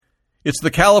It's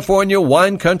the California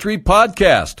Wine Country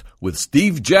Podcast with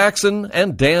Steve Jackson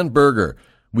and Dan Berger.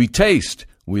 We taste,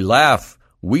 we laugh,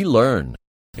 we learn.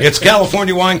 It's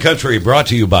California Wine Country, brought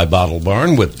to you by Bottle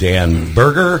Barn with Dan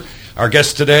Berger. Our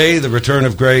guest today, the return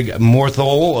of Greg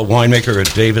Morthole, a winemaker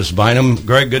at Davis Bynum.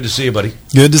 Greg, good to see you, buddy.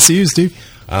 Good to see you, Steve.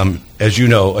 As you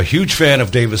know, a huge fan of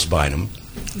Davis Bynum,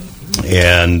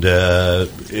 and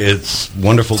it's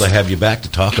wonderful to have you back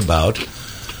to talk about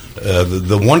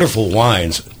the wonderful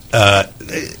wines.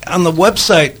 On the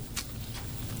website,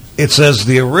 it says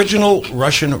the original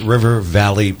Russian River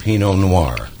Valley Pinot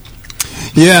Noir.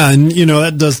 Yeah, and,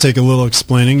 that does take a little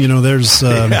explaining. There's...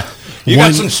 You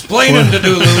got some splaining to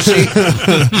do, Lucy.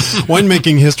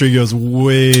 Winemaking history goes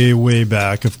way, way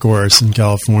back, of course, in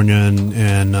California,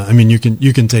 and I mean, you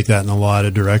can take that in a lot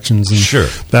of directions. And sure.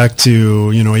 Back to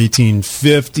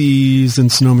 1850s in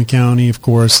Sonoma County, of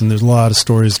course, and there's a lot of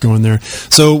stories going there.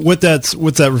 So what's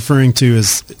that referring to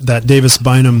is that Davis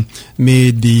Bynum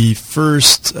made the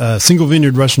first single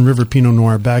vineyard Russian River Pinot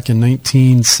Noir back in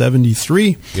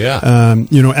 1973. Yeah.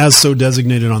 As so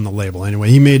designated on the label.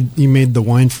 Anyway, he made the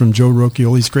wine from Joe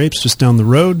Rocchioli's grapes just down the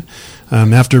road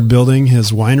after building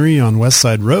his winery on West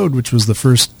Side Road, which was the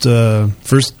first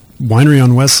winery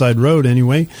on West Side Road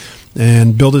anyway,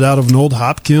 and built it out of an old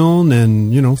hop kiln,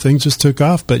 and things just took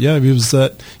off. But yeah,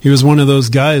 he was one of those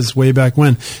guys way back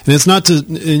when. And it's not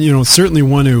to certainly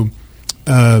want to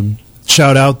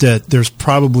shout out that there's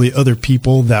probably other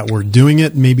people that were doing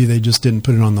it. Maybe they just didn't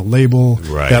put it on the label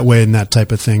that way and that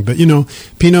type of thing. But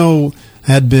Pinot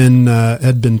had been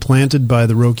planted by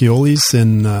the Rocciolis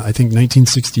in I think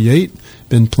 1968.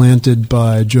 Been planted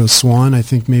by Joe Swan, I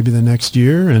think maybe the next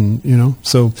year, and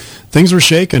so things were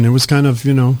shaking. It was kind of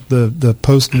the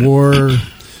post-war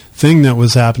thing that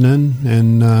was happening,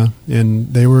 and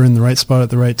they were in the right spot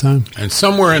at the right time. And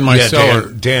somewhere in my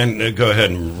cellar, Dan, go ahead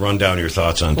and run down your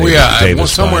thoughts on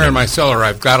Davis somewhere Bynum. In my cellar,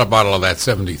 I've got a bottle of that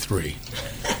 73.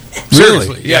 Really?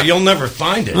 Seriously, yeah, you'll never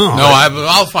find it. Oh. No,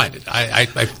 I'll find it.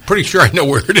 I'm pretty sure I know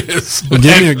where it is. Well,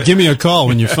 give me a call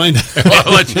when you find it. Well,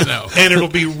 I'll let you know. And it'll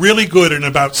be really good in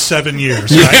about 7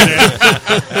 years. Right?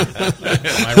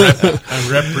 My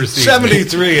rep proceeds.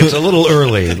 73. It's a little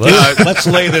early. Let's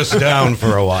lay this down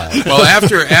for a while. Well,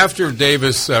 after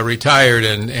Davis retired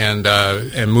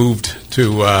and moved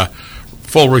to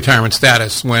full retirement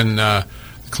status, when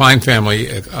Klein family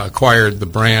acquired the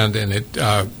brand, and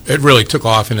it really took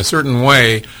off in a certain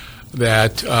way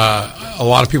that a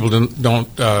lot of people don't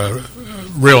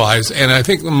realize. And I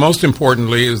think most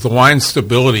importantly is the wine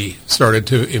stability started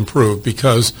to improve,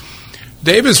 because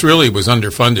Davis really was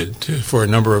underfunded for a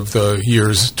number of the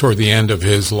years toward the end of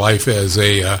his life as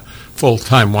a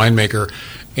full-time winemaker.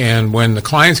 And when the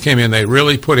Kleins came in, they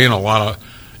really put in a lot of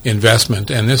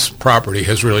investment, and this property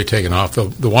has really taken off.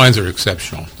 The wines are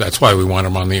exceptional. That's why we want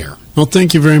them on the air. Well,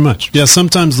 thank you very much. Yeah,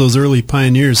 sometimes those early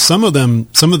pioneers, some of them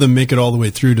make it all the way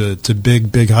through to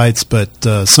big heights, but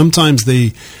sometimes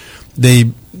they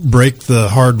break the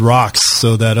hard rocks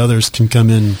so that others can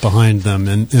come in behind them,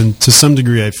 and to some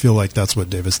degree, I feel like that's what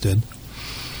Davis did.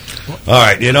 All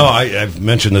right, I've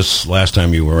mentioned this last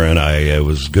time you were in. I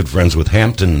was good friends with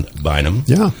Hampton Bynum.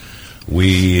 Yeah.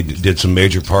 We did some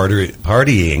major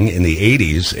partying in the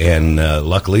 80s, and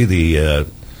luckily the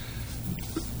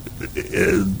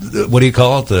what do you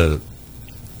call it?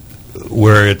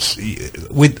 Where it's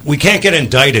we can't get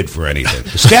indicted for anything.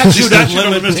 The statute of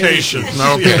limitations.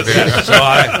 Okay,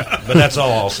 but that's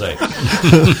all I'll say.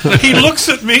 He looks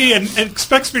at me and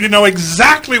expects me to know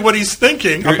exactly what he's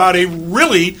thinking about a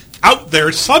really out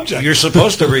there subject. You're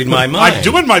supposed to read my mind. I'm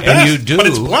doing my best, and you do. But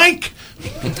it's blank.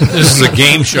 This is a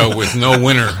game show with no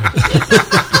winner.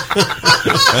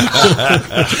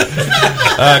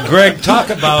 Greg,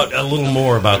 talk about a little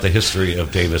more about the history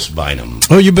of Davis Bynum.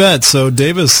 Oh, you bet. So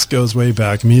Davis goes way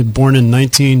back. I mean, born in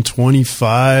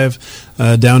 1925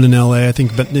 down in L.A., I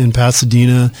think in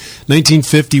Pasadena.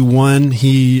 1951,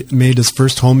 he made his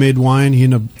first homemade wine. He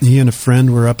and a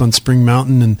friend were up on Spring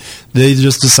Mountain, and they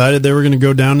just decided they were going to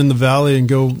go down in the valley and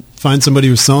go find somebody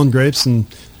who was selling grapes and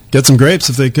get some grapes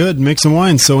if they could, and make some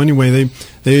wine. So anyway,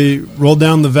 they rolled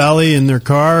down the valley in their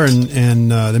car,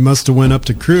 and they must have went up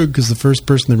to Krug, because the first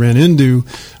person they ran into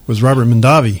was Robert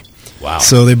Mondavi. Wow.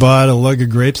 So they bought a lug of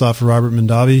grapes off of Robert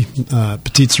Mondavi,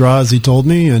 Petit Syrah, as he told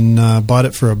me, and bought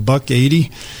it for $1.80.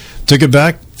 Took it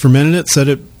back, fermented it, said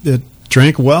it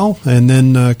drank well, and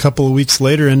then a couple of weeks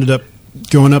later ended up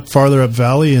going up farther up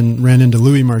valley and ran into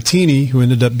Louis Martini, who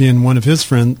ended up being one of his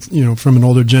friends, from an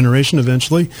older generation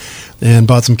eventually, and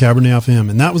bought some Cabernet off of him.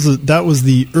 And that was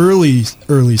the early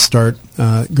start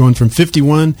going from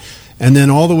 51 and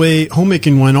then all the way,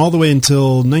 homemaking wine all the way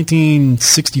until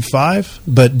 1965.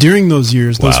 But during those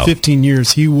years, those 15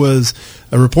 years, he was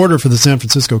a reporter for the San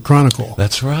Francisco Chronicle.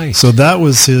 That's right. So that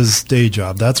was his day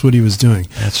job. That's what he was doing.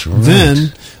 That's right. Then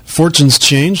fortunes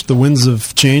changed. The winds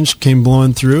of change came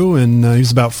blowing through, and he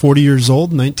was about 40 years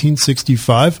old in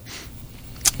 1965.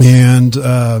 And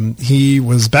he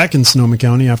was back in Sonoma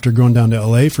County after going down to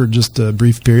L.A. for just a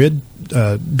brief period,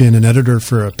 being an editor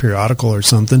for a periodical or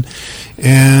something.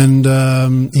 And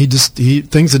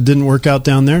things that didn't work out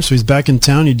down there, so he's back in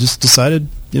town. He just decided,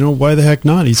 why the heck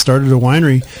not? He started a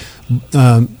winery,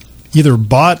 either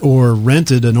bought or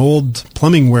rented an old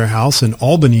plumbing warehouse in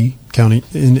Albany County,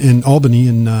 in Albany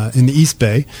in the East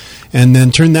Bay, and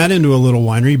then turned that into a little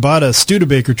winery. He bought a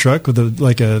Studebaker truck with a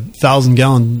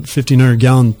 1,000-gallon,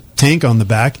 1,500-gallon tank on the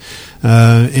back,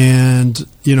 and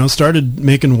started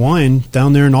making wine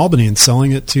down there in Albany and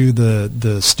selling it to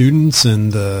the students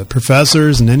and the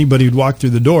professors and anybody who'd walk through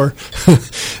the door.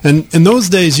 And in those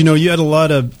days, you had a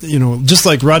lot of, just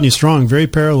like Rodney Strong, very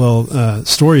parallel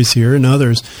stories here and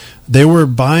others. They were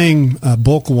buying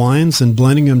bulk wines and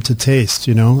blending them to taste,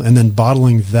 and then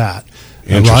bottling that.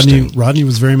 Rodney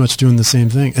was very much doing the same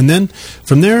thing. And then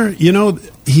from there,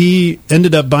 he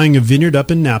ended up buying a vineyard up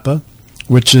in Napa,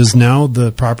 which is now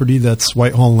the property that's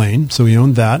Whitehall Lane. So he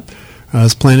owned that. It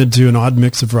was planted to an odd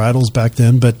mix of varietals back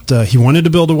then. But he wanted to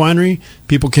build a winery.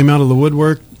 People came out of the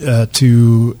woodwork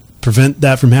to prevent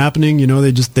that from happening.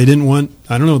 They didn't want,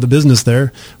 the business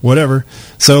there, whatever.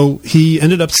 So he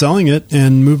ended up selling it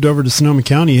and moved over to Sonoma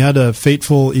County. He had a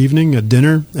fateful evening, a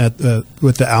dinner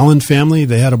with the Allen family.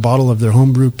 They had a bottle of their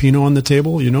homebrew Pinot on the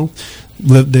table,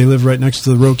 They live right next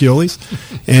to the Rocciolis.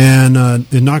 And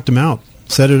it knocked him out.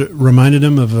 Said it reminded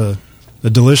him of a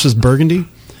delicious Burgundy.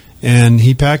 And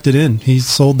he packed it in. He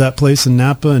sold that place in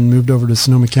Napa and moved over to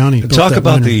Sonoma County. Talk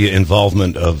about the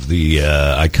involvement of the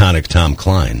iconic Tom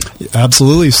Klein.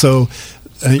 Absolutely. So,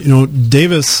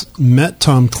 Davis met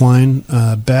Tom Klein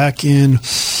back in,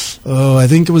 I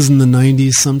think it was in the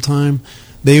 90s sometime.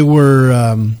 They were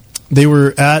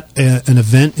at an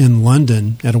event in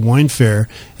London at a wine fair,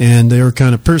 and they were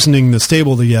kind of personing the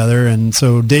stable together. And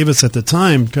so Davis at the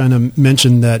time kind of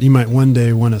mentioned that he might one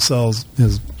day want to sell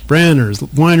his brand or his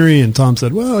winery, and Tom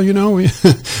said, well,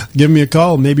 give me a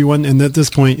call, maybe one. And at this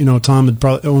point, Tom had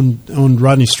probably owned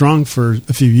Rodney Strong for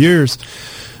a few years.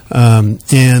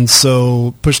 And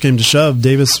so push came to shove.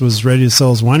 Davis was ready to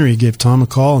sell his winery. He gave Tom a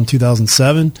call in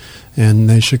 2007, and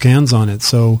they shook hands on it.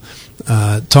 So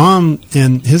Tom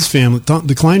and his family,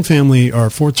 the Klein family, are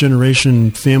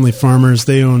fourth-generation family farmers.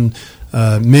 They own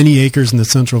many acres in the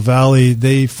Central Valley.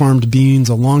 They farmed beans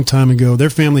a long time ago. Their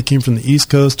family came from the East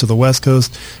Coast to the West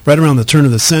Coast right around the turn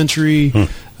of the century.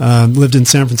 Lived in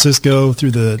San Francisco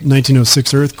through the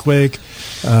 1906 earthquake.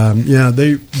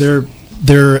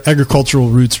 Their agricultural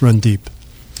roots run deep.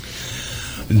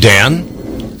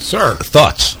 Dan? Sir.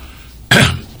 Thoughts?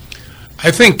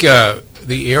 I think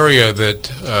the area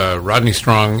that Rodney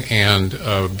Strong and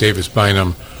Davis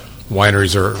Bynum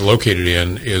wineries are located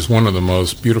in is one of the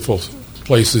most beautiful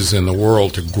places in the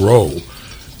world to grow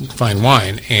fine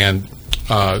wine. And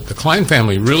the Klein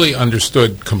family really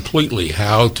understood completely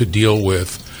how to deal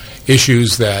with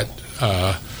issues that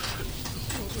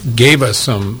gave us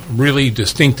some really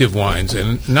distinctive wines,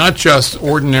 and not just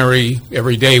ordinary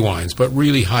everyday wines, but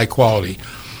really high quality.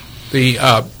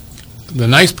 The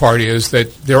nice part is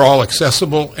that they're all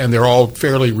accessible and they're all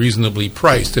fairly reasonably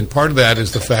priced, and part of that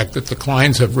is the fact that the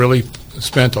Kleins have really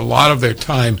spent a lot of their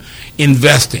time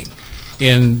investing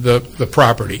in the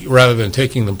property rather than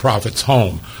taking the profits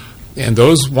home. And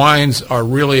those wines are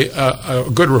really a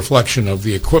good reflection of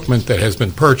the equipment that has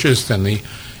been purchased and the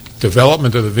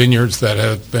development of the vineyards that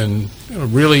have been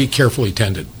really carefully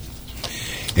tended.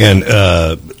 And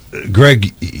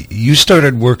Greg, you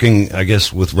started working, I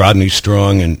guess, with Rodney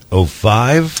Strong in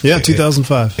 2005? Yeah,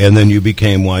 2005. And then you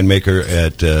became winemaker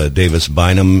at Davis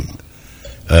Bynum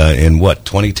in what,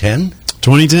 2010?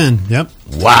 2010, yep.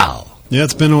 Wow. Yeah,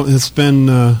 it's been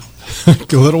a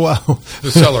little while.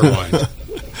 The cellar wine.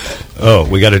 Oh,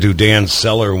 we got to do Dan's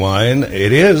cellar wine.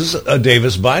 It is a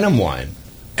Davis Bynum wine.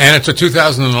 And it's a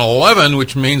 2011,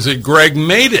 which means that Greg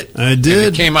made it. I did.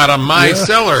 And it came out of my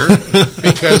cellar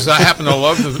because I happen to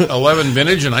love the 11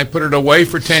 vintage, and I put it away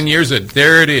for 10 years, and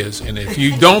there it is. And if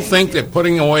you don't think that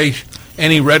putting away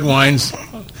any red wines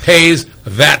pays,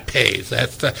 that pays.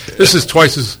 This is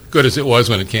twice as good as it was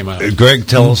when it came out. Greg,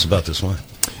 tell us about this wine.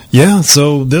 Yeah,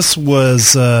 so this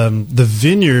was, the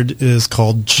vineyard is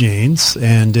called Jane's,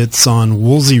 and it's on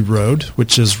Woolsey Road,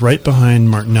 which is right behind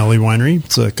Martinelli Winery.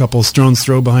 It's a couple of stones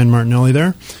throw behind Martinelli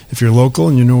there, if you're local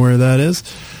and you know where that is.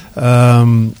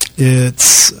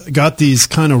 It's got these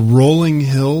kind of rolling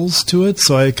hills to it,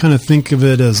 so I kind of think of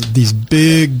it as these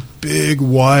big,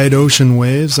 wide ocean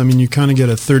waves. I mean, you kind of get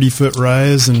a 30-foot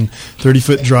rise and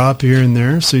 30-foot drop here and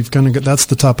there, so you've kind of got, that's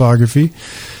the topography.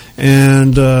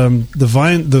 And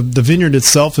the vineyard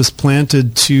itself is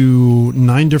planted to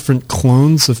 9 different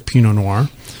clones of Pinot Noir.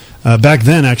 Back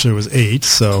then, actually, it was 8,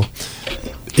 so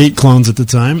 8 clones at the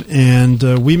time,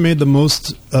 and we made the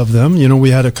most of them. You know,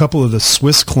 we had a couple of the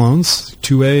Swiss clones,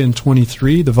 2A and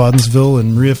 23, the Wadenswil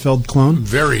and Mariafeld clone,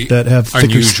 very that have thicker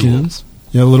unusual skins.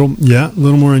 Yeah, a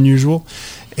little more unusual.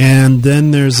 And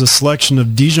then there's a selection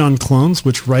of Dijon clones,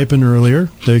 which ripen earlier.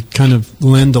 They kind of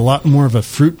lend a lot more of a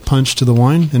fruit punch to the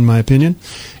wine, in my opinion.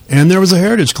 And there was a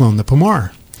heritage clone, the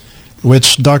Pomar,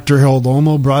 which Dr. Harold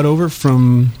Olmo brought over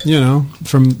from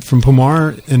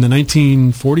Pomar in the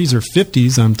 1940s or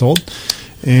 50s, I'm told.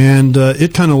 And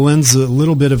it kind of lends a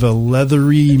little bit of a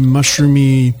leathery,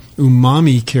 mushroomy,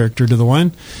 umami character to the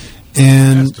wine.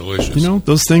 And, that's delicious. You know,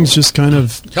 those things just kind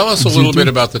of... Tell us a little bit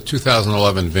about the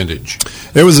 2011 vintage.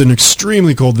 It was an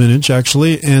extremely cold vintage,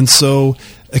 actually, and so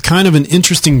a kind of an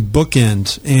interesting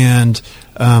bookend. And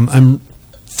I'm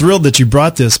thrilled that you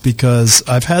brought this because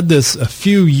I've had this a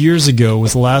few years ago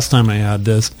was the last time I had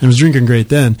this. I was drinking great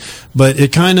then, but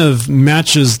it kind of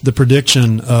matches the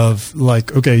prediction of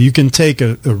like, okay, you can take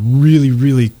a really,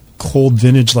 really cold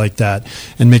vintage like that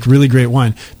and make really great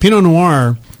wine. Pinot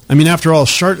Noir, I mean, after all,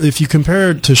 if you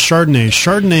compare it to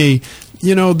Chardonnay,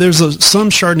 you know, there's some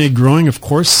Chardonnay growing, of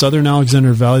course, Southern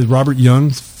Alexander Valley. Robert Young,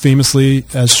 famously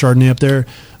as Chardonnay up there.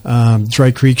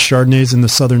 Dry Creek Chardonnays in the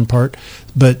southern part.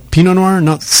 But Pinot Noir,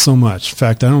 not so much. In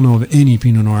fact, I don't know of any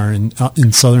Pinot Noir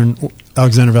in Southern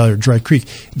Alexander Valley or Dry Creek.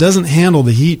 It doesn't handle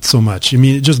the heat so much. I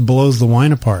mean, it just blows the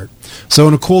wine apart. So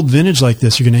in a cold vintage like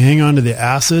this, you're going to hang on to the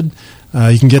acid.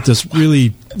 You can get this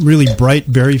really, really bright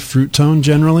berry fruit tone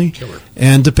generally. Killer.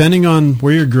 And depending on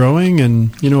where you're growing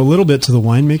and, you know, a little bit to the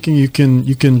winemaking, you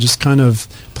can just kind of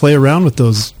play around with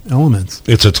those elements.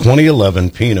 It's a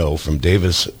 2011 Pinot from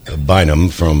Davis Bynum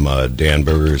from Dan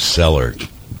Berger's cellar.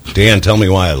 Dan, tell me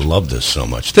why I love this so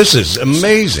much. This is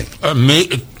amazing.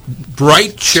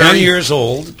 Bright cherry. 10 years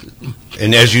old,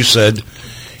 and as you said,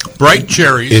 bright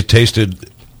cherries.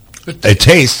 It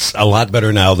tastes a lot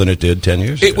better now than it did 10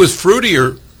 years ago. It was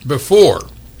fruitier before.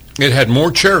 It had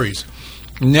more cherries.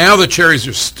 Now the cherries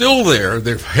are still there.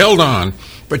 They've held on,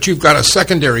 but you've got a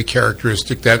secondary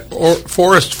characteristic, that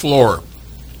forest floor,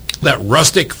 that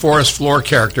rustic forest floor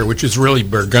character, which is really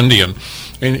Burgundian.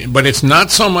 But it's not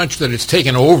so much that it's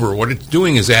taken over. What it's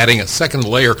doing is adding a second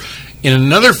layer. In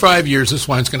another 5 years, this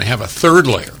wine's going to have a third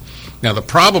layer. Now, the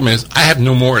problem is I have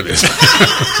no more of this.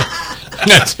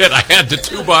 That's it. I had the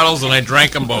 2 bottles and I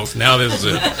drank them both. Now this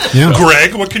is it. Yeah.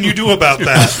 Greg, what can you do about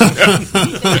that?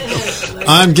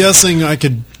 I'm guessing I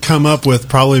could come up with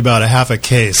probably about a half a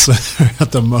case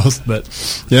at the most, but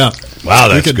yeah. Wow,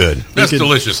 that's good. That's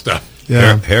delicious stuff.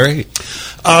 Yeah. Harry?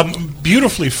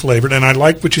 Beautifully flavored, and I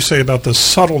like what you say about the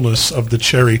subtleness of the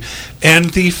cherry.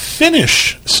 And the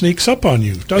finish sneaks up on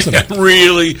you, doesn't it?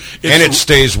 Really. And it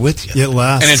stays with you. It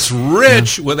lasts. And it's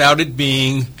rich without it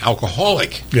being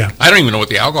alcoholic. Yeah. I don't even know what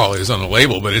the alcohol is on the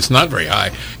label, but it's not very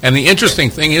high. And the interesting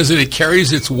thing is that it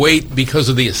carries its weight because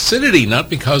of the acidity, not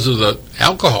because of the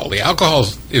alcohol. The alcohol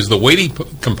is the weighty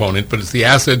component, but it's the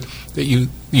acid that you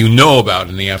know about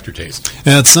in the aftertaste.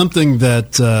 And it's something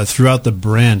that throughout the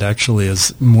brand actually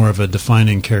is more of a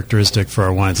defining characteristic for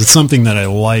our wines. It's something that I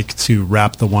like to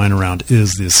wrap the wine around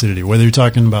is the acidity, whether you're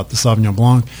talking about the Sauvignon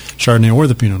Blanc, Chardonnay, or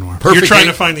the Pinot Noir. You're trying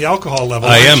to find the alcohol level.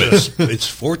 I am. It's It's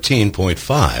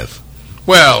 14.5.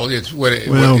 Well, it's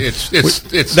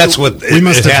That's what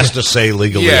it has to say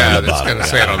legally on the it's bottle. going to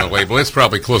say it on the label. It's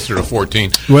probably closer to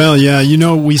 14. Well, yeah, you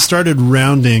know, we started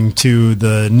rounding to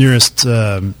the nearest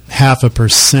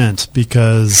 0.5%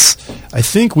 because I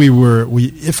think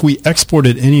if we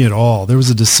exported any at all, there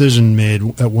was a decision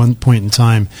made at one point in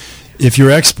time. If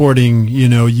you're exporting, you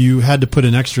know, you had to put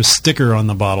an extra sticker on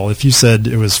the bottle. If you said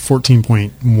it was 14.1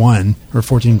 or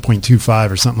 14.25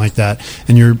 or something like that,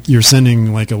 and you're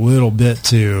sending like a little bit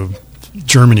to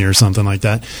Germany or something like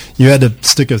that, you had to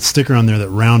stick a sticker on there that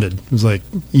rounded. It was like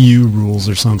EU rules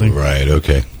or something. Right,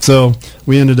 okay. So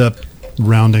we ended up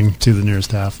rounding to the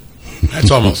nearest half. That's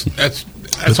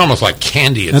almost like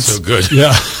candy. It's so good.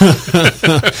 Yeah.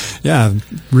 Yeah.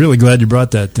 Really glad you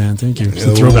brought that, Dan. Thank you. It's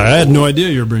a throwback. I had no idea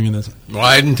you were bringing this. Well,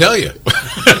 I didn't tell you.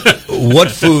 What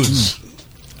foods?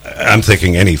 I'm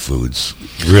thinking any foods,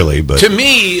 really. But to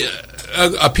me,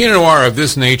 a Pinot Noir of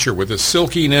this nature with the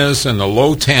silkiness and the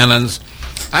low tannins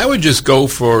I would just go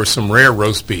for some rare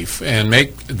roast beef and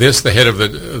make this the head of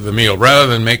the meal, rather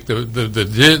than make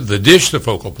the dish the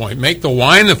focal point. Make the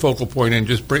wine the focal point, and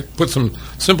just put some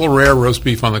simple rare roast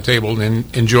beef on the table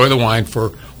and enjoy the wine for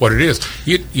what it is.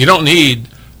 You don't need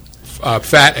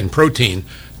fat and protein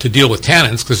to deal with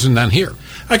tannins, because there's none here.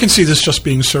 I can see this just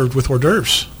being served with hors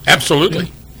d'oeuvres.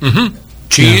 Absolutely. Mm-hmm.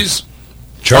 Cheese.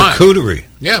 Charcuterie.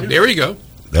 Yeah, there you go.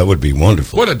 That would be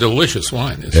wonderful. What a delicious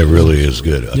wine. It really is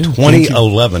good. A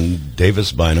 2011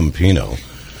 Davis Bynum Pinot.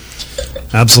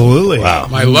 Absolutely. Wow.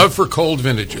 My love for cold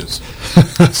vintages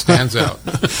stands out.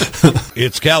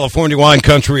 It's California Wine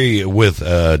Country with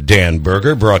Dan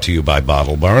Berger, brought to you by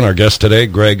Bottle Barn. Our guest today,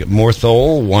 Greg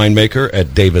Morthole, winemaker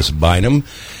at Davis Bynum.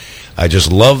 I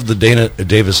just love the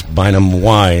Davis Bynum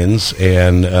wines,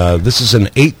 and this is an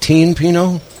 18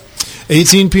 Pinot?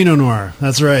 18 Pinot Noir.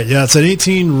 That's right. Yeah, it's an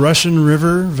 18 Russian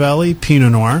River Valley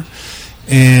Pinot Noir.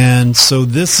 And so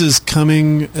this is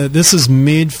coming, this is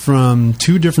made from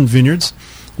two different vineyards,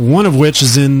 one of which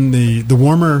is in the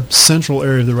warmer central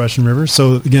area of the Russian River.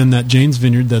 So again, that Jane's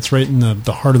Vineyard, that's right in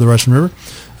the heart of the Russian River,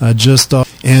 just off.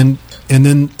 And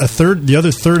then the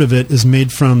other third of it is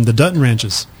made from the Dutton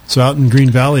Ranches, so out in Green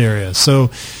Valley area. So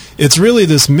it's really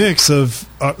this mix of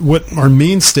what our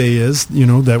mainstay is,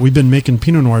 that we've been making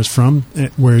Pinot Noirs from,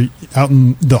 where out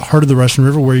in the heart of the Russian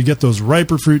River, where you get those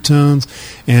riper fruit tones,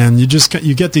 and you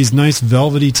get these nice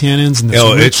velvety tannins and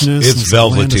this richness. It's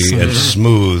velvety and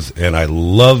smooth, and I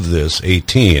love this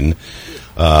 18.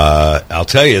 I'll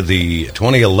tell you, the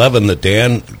 2011 that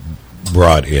Dan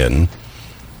brought in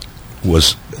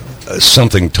was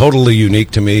something totally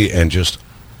unique to me, and just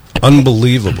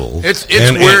unbelievable.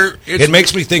 It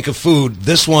makes me think of food.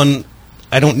 This one,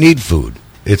 I don't need food.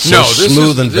 It's so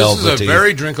smooth and velvety. This is a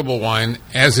very drinkable wine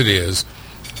as it is,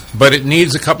 but it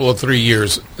needs a couple of 3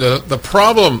 years. The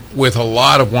problem with a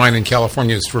lot of wine in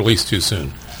California is it's released too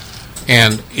soon.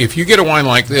 And if you get a wine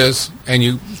like this and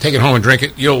you take it home and drink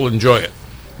it, you'll enjoy it.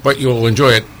 But you'll enjoy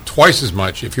it twice as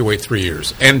much if you wait 3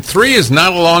 years. And 3 is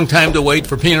not a long time to wait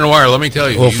for Pinot Noir, let me tell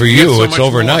you. Well, for you, it's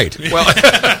overnight. Well,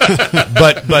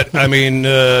 but I mean,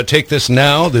 take this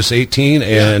now, this 18,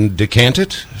 and decant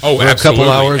it for absolutely. a couple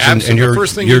hours, and you're, the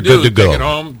first thing you're you do good to is go. Take it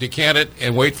home, decant it,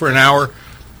 and wait for an hour.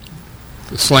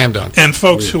 Slam dunk. And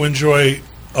folks who enjoy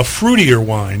a fruitier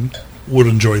wine would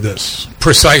enjoy this.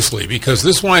 Precisely, because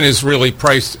this wine is really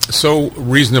priced so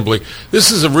reasonably.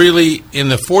 This is really in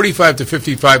the $45 to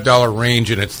 $55 range,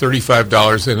 and it's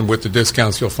 $35, and with the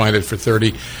discounts you'll find it for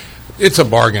 $30. It's a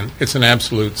bargain. It's an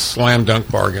absolute slam dunk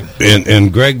bargain.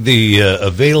 And Greg, the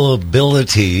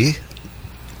availability,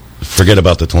 forget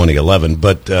about the 2011,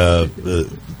 but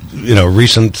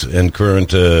recent and current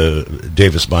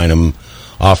Davis Bynum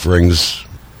offerings,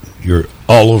 you're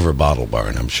all over Bottle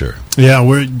Barn, I'm sure. Yeah,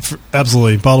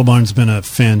 absolutely. Bottle Barn's been a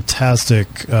fantastic,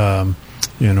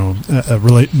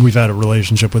 we've had a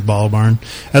relationship with Bottle Barn,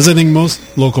 as I think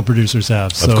most local producers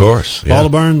have. So of course. Yeah. Bottle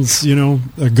Barn's,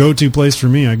 a go-to place for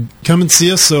me. Come and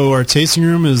see us. So our tasting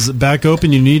room is back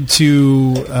open. You need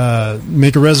to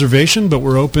make a reservation, but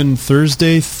we're open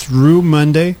Thursday through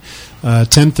Monday,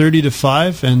 10:30 to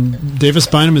 5. And Davis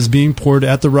Bynum is being poured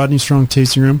at the Rodney Strong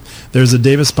tasting room. There's a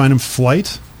Davis Bynum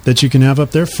flight that you can have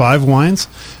up there, 5 wines.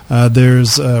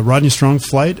 There's a Rodney Strong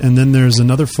flight, and then there's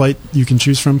another flight you can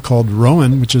choose from called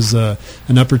Rowan, which is an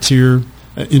upper-tier,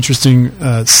 interesting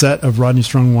set of Rodney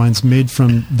Strong wines made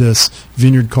from this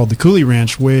vineyard called the Cooley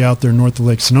Ranch way out there north of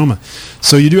Lake Sonoma.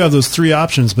 So you do have those 3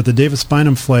 options, but the Davis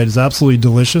Bynum flight is absolutely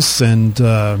delicious, and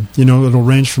it'll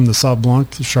range from the Sauv Blanc,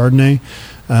 the Chardonnay,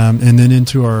 and then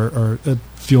into our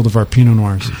field of our Pinot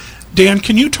Noirs. Dan,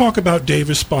 can you talk about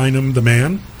Davis Bynum, the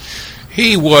man?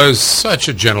 He was such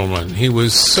a gentleman. He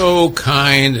was so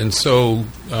kind and so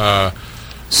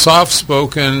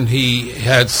soft-spoken. He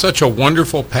had such a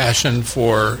wonderful passion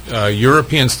for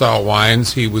European-style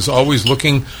wines. He was always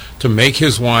looking to make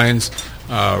his wines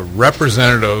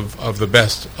representative of the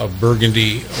best of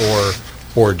Burgundy or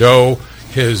Bordeaux.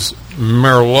 His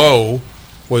Merlot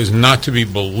was not to be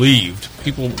believed.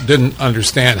 People didn't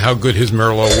understand how good his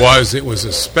Merlot was. It was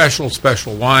a special,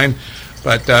 special wine.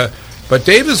 But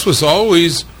Davis was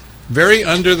always very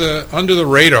under the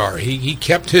radar. He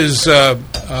kept his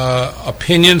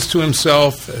opinions to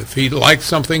himself. If he liked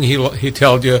something, he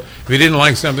told you. If he didn't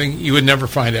like something, you would never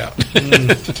find out.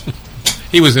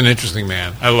 He was an interesting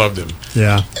man. I loved him.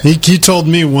 Yeah. He told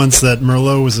me once that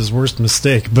Merlot was his worst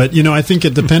mistake, but, I think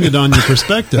it depended on your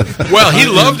perspective. Well, he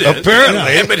loved it,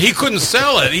 apparently, but he couldn't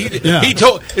sell it. He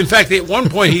told. In fact, at one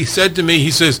point, he said to me,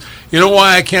 he says, "You know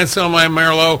why I can't sell my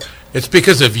Merlot? It's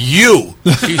because of you,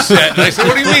 she said. And I said,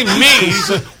 what do you mean, me? He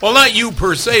said, well, not you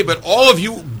per se, but all of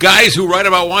you guys who write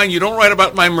about wine, you don't write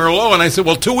about my Merlot. And I said,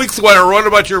 well, 2 weeks ago I wrote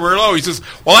about your Merlot. He says,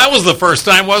 well, that was the first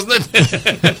time, wasn't it?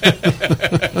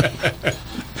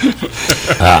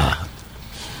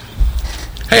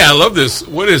 Hey, I love this.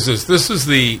 What is this? This is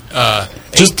the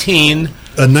 18...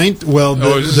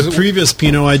 the previous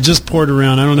Pinot I just poured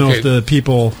around. I don't know if the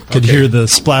people could hear the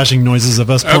splashing noises of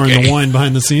us pouring the wine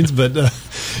behind the scenes, but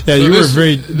so you were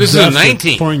very this is a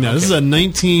 19 pouring that. Okay. This is a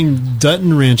 19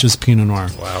 Dutton Ranches Pinot Noir.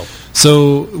 Wow.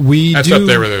 So that's up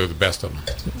there with the best of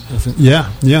them. Yeah.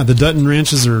 The Dutton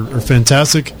Ranches are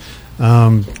fantastic.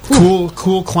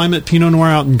 Cool climate Pinot Noir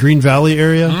out in Green Valley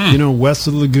area, west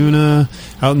of the Laguna,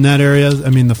 out in that area. I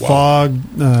mean, the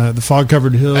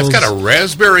fog-covered hills. That's got a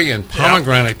raspberry and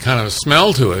pomegranate kind of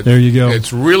smell to it. There you go.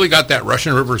 It's really got that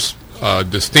Russian River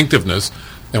distinctiveness.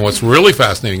 And what's really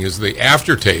fascinating is the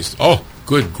aftertaste. Oh,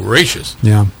 good gracious.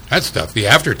 Yeah. That stuff, the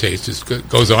aftertaste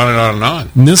goes on and on and on.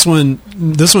 And this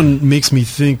one makes me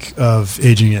think of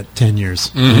aging at 10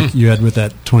 years. Like you had with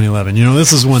that 2011.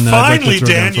 This is one that finally, I'd like to throw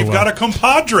Dan, down for you've got a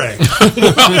compadre.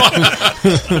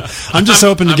 I'm just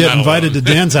hoping to get invited to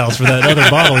Dan's house for that other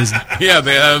bottle. Yeah,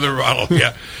 the other bottle,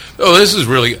 yeah. Oh, this is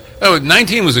really...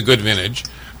 19 was a good vintage,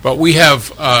 but we have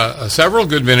several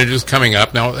good vintages coming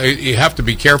up. Now, you have to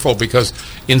be careful because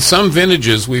in some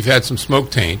vintages we've had some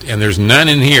smoke taint, and there's none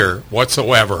in here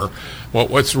whatsoever.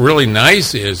 What's really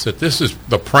nice is that this is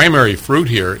the primary fruit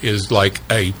here is like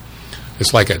a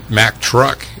Mack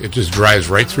truck. It just drives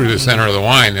right through the center of the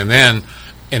wine, and then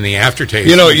in the aftertaste,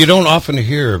 you don't often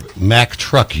hear Mack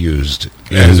truck used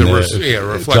as a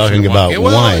reflection. Talking about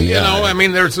wine. I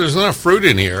mean, there's enough fruit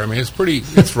in here. I mean,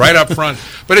 it's right up front,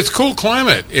 but it's cool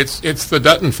climate. It's the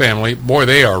Dutton family. Boy,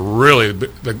 they are really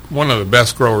one of the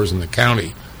best growers in the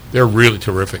county. They're really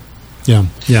terrific. Yeah.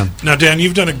 Now, Dan,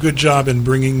 you've done a good job in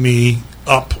bringing me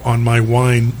up on my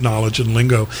wine knowledge and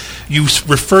lingo. You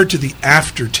referred to the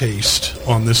aftertaste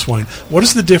on this wine. What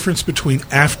is the difference between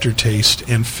aftertaste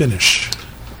and finish?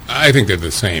 I think they're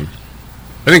the same.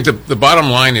 I think the bottom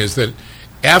line is that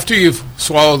after you've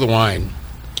swallowed the wine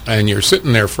and you're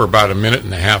sitting there for about a minute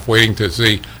and a half waiting to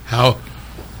see how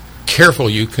careful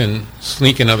you can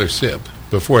sneak another sip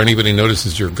before anybody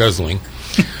notices you're guzzling.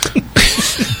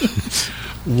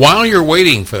 While you're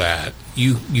waiting for that,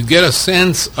 you get a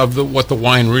sense of what the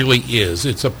wine really is.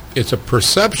 It's a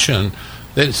perception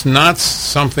that it's not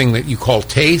something that you call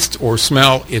taste or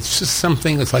smell. It's just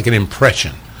something that's like an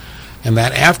impression. And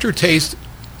that aftertaste,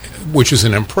 which is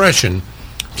an impression,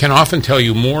 can often tell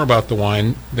you more about the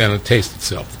wine than the taste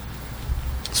itself,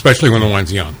 especially when the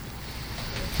wine's young.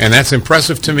 And that's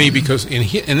impressive to me because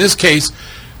in this case,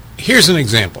 here's an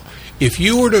example. If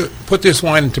you were to put this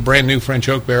wine into brand new French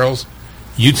oak barrels,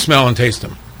 you'd smell and taste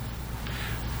them.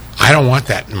 I don't want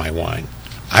that in my wine.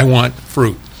 I want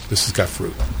fruit. This has got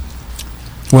fruit.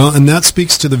 Well, and that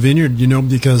speaks to the vineyard,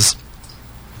 because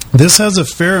this has a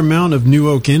fair amount of new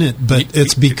oak in it, but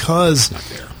it's because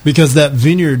that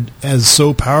vineyard is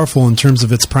so powerful in terms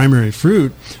of its primary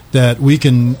fruit that we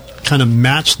can kind of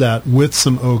match that with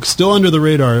some oak, still under the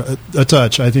radar a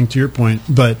touch, I think, to your point.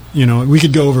 But, we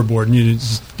could go overboard and you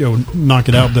just go knock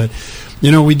it out. But,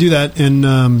 we do that.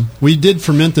 And we did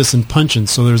ferment this in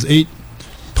puncheons. So there's 8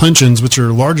 puncheons, which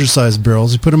are larger sized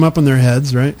barrels. You put them up on their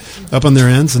heads, right? Up on their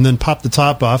ends, and then pop the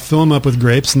top off, fill them up with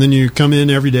grapes, and then you come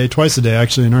in every day, twice a day,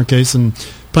 actually, in our case, and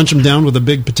punch them down with a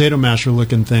big potato masher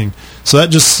looking thing. So that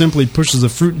just simply pushes the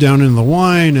fruit down into the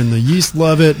wine, and the yeast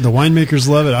love it, the winemakers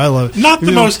love it, I love it. Not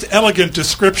the most elegant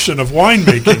description of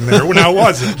winemaking there, now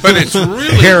was it? But it's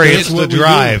really... Harry, it's the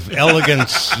drive.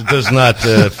 Elegance does not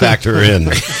factor in.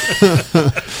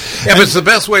 Yeah, but it's the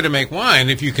best way to make wine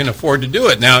if you can afford to do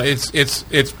it. Now, it's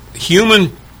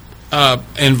human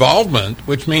involvement,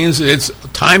 which means it's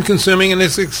time-consuming and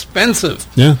it's expensive.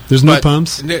 Yeah, there's no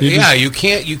pumps. You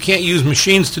can't use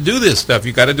machines to do this stuff.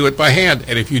 You got to do it by hand,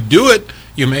 and if you do it,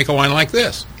 you make a wine like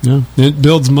this. Yeah, it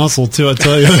builds muscle too. I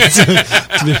tell you,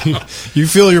 you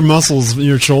feel your muscles,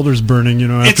 your shoulders burning.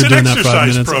 After doing that 5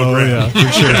 minutes. Program. Oh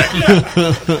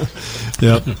yeah, for sure.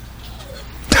 Yep.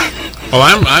 Well,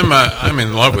 I'm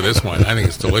in love with this wine. I think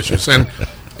it's delicious, and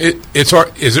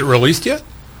is it released yet?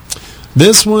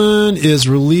 This one is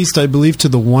released, I believe, to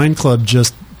the Wine Club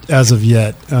just as of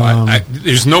yet.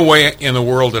 There's no way in the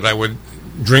world that I would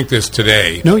drink this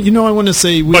today. No, I want to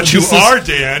say... But you are,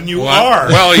 Dan. You are.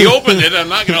 Well, he opened it. I'm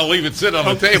not going to leave it sit on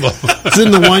the table. It's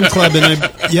in the Wine Club, and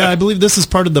I believe this is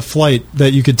part of the flight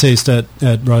that you could taste at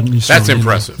Rodney Strong. That's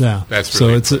impressive. Yeah. That's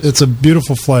really impressive. It's a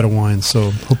beautiful flight of wine,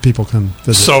 so hope people come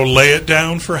visit. So lay it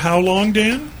down for how long,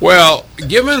 Dan? Well,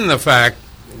 given the fact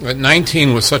that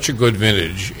 19 was such a good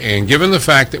vintage, and given the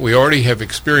fact that we already have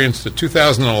experienced the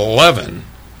 2011,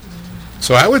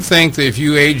 so I would think that if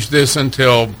you age this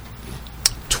until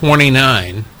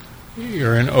 29,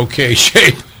 you're in okay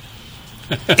shape.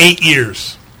 8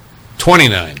 years.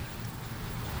 29.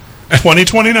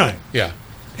 2029. Yeah.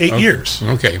 8 years.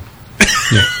 Okay.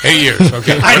 8 years.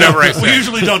 Okay. Whatever I say. We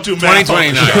usually don't do math.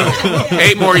 2029.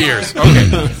 8 more years. Okay.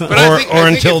 But or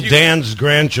until Dan's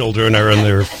grandchildren are in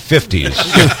their 50s.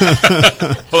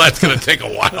 Well, that's going to take a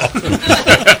while.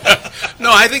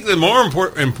 No, I think the more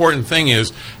important thing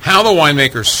is how the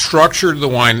winemaker structured the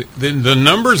wine. The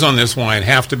numbers on this wine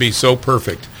have to be so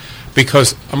perfect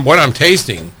because what I'm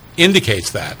tasting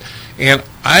indicates that. And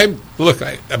I've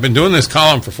been doing this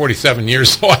column for 47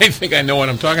 years, so I think I know what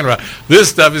I'm talking about. This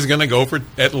stuff is going to go for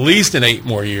at least 8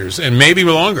 more years, and maybe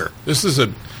longer. This is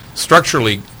a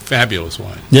structurally fabulous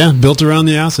wine. Yeah, built around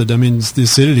the acid. I mean, it's the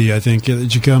acidity, I think,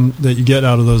 that you get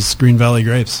out of those Green Valley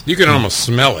grapes. You can almost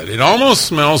smell it. It almost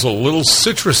smells a little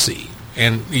citrusy,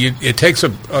 and it takes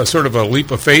a sort of a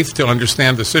leap of faith to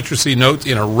understand the citrusy notes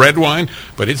in a red wine,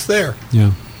 but it's there.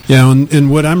 Yeah. Yeah,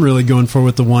 and what I'm really going for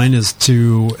with the wine is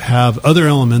to have other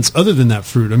elements other than that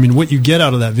fruit. I mean, what you get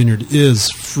out of that vineyard is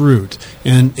fruit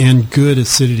and good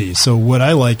acidity. So what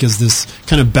I like is this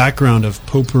kind of background of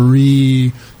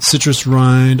potpourri, citrus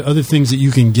rind, other things that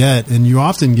you can get, and you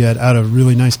often get out of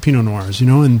really nice Pinot Noirs,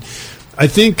 And I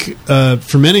think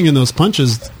fermenting in those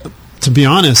punches, to be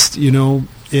honest,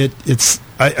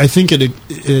 I think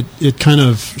it kind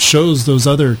of shows those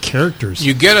other characters.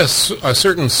 You get a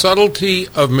certain subtlety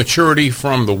of maturity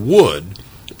from the wood,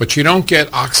 but you don't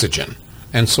get oxygen.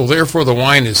 And so therefore the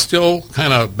wine is still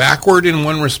kind of backward in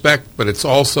one respect, but it's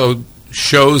also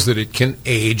shows that it can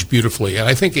age beautifully. And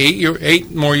I think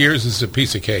 8 more years is a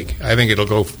piece of cake. I think it'll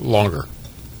go longer.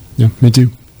 Yeah, me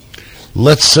too.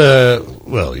 Let's,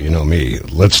 you know me,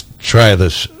 let's try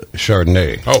this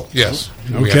Chardonnay. Oh, yes.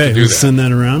 Okay, let's send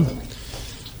that around.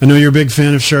 I know you're a big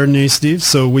fan of Chardonnay, Steve,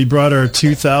 so we brought our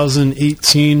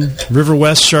 2018 River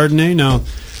West Chardonnay. Now,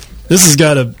 this has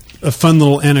got a fun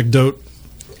little anecdote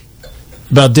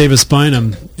about Davis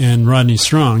Bynum and Rodney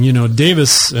Strong.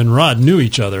 Davis and Rod knew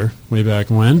each other way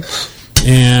back when,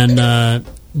 and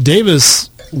Davis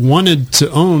wanted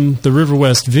to own the River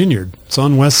West Vineyard. It's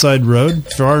on West Side Road,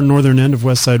 far northern end of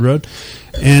West Side Road,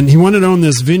 and he wanted to own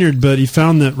this vineyard, but he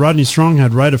found that Rodney Strong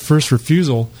had right of first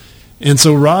refusal, and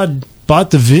so Rod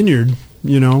bought the vineyard,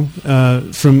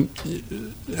 from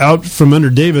under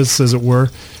Davis, as it were,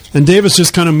 and Davis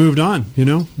just kind of moved on,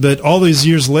 But all these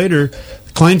years later,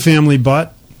 the Klein family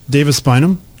bought Davis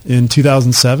Bynum in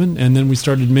 2007, and then we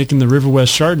started making the River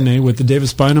West Chardonnay with the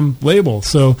Davis Bynum label.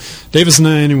 So Davis and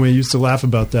I, anyway, used to laugh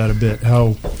about that a bit,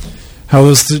 how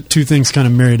those two things kind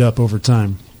of married up over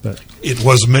time. But it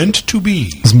was meant to be.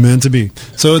 It was meant to be.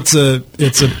 So it's a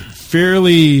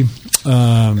fairly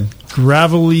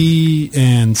gravelly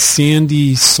and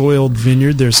sandy soiled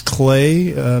vineyard. There's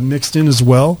clay mixed in as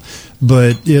well,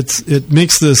 but it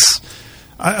makes this.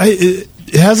 It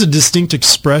has a distinct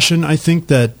expression. I think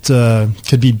that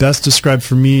could be best described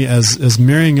for me as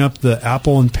marrying up the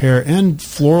apple and pear and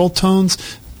floral tones,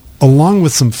 along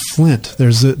with some flint.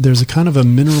 There's a kind of a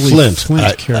minerally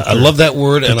flint character. I love that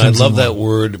word, and I love that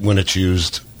word when it's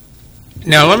used.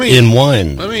 Now in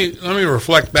wine. Let me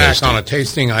reflect back on a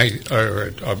tasting a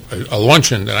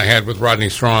luncheon that I had with Rodney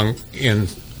Strong in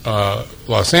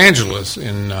Los Angeles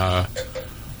in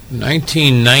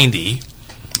 1990.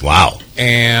 Wow!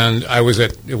 And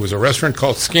it was a restaurant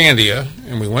called Scandia,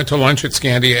 and we went to lunch at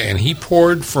Scandia, and he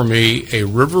poured for me a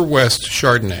River West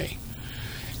Chardonnay,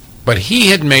 but he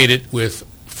had made it with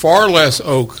far less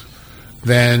oak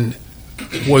than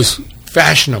was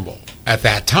fashionable at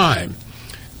that time.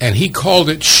 And he called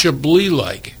it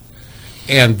Chablis-like.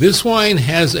 And this wine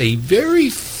has a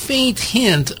very faint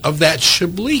hint of that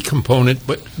Chablis component,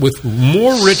 but with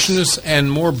more richness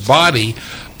and more body,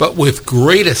 but with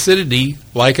great acidity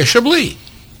like a Chablis.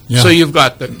 Yeah. So you've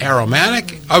got the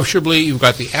aromatic of Chablis, you've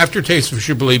got the aftertaste of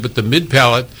Chablis, but the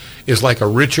mid-palate is like a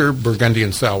richer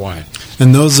Burgundian-style wine.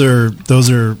 And those are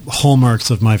hallmarks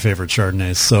of my favorite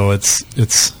Chardonnays, so it's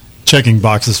checking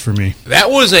boxes for me. That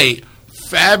was a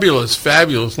fabulous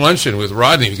luncheon with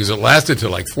Rodney because it lasted till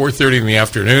like 4:30 in the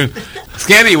afternoon.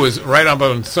 Scandia was right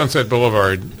on Sunset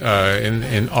Boulevard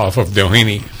in off of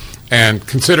Doheny, and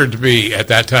considered to be at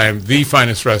that time the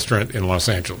finest restaurant in Los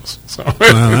Angeles. So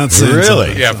wow, that's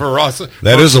really for Ross.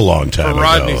 That is a long time for ago.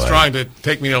 Rodney Strong to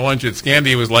take me to lunch at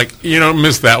Scandia was like,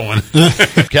 miss that one.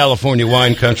 California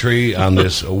Wine Country on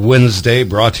this Wednesday,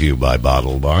 brought to you by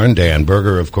Bottle Barn. Dan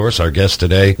Berger, of course, our guest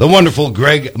today. The wonderful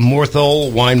Greg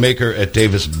Morthal, winemaker at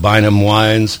Davis Bynum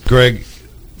Wines. Greg,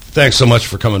 Thanks so much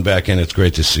for coming back in. It's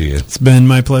great to see you. It's been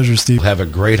my pleasure, Steve. Have a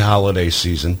great holiday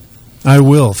season. I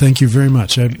will. Thank you very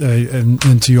much.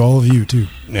 And to all of you, too.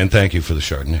 And thank you for the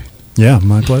Chardonnay. Yeah,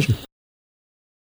 my pleasure.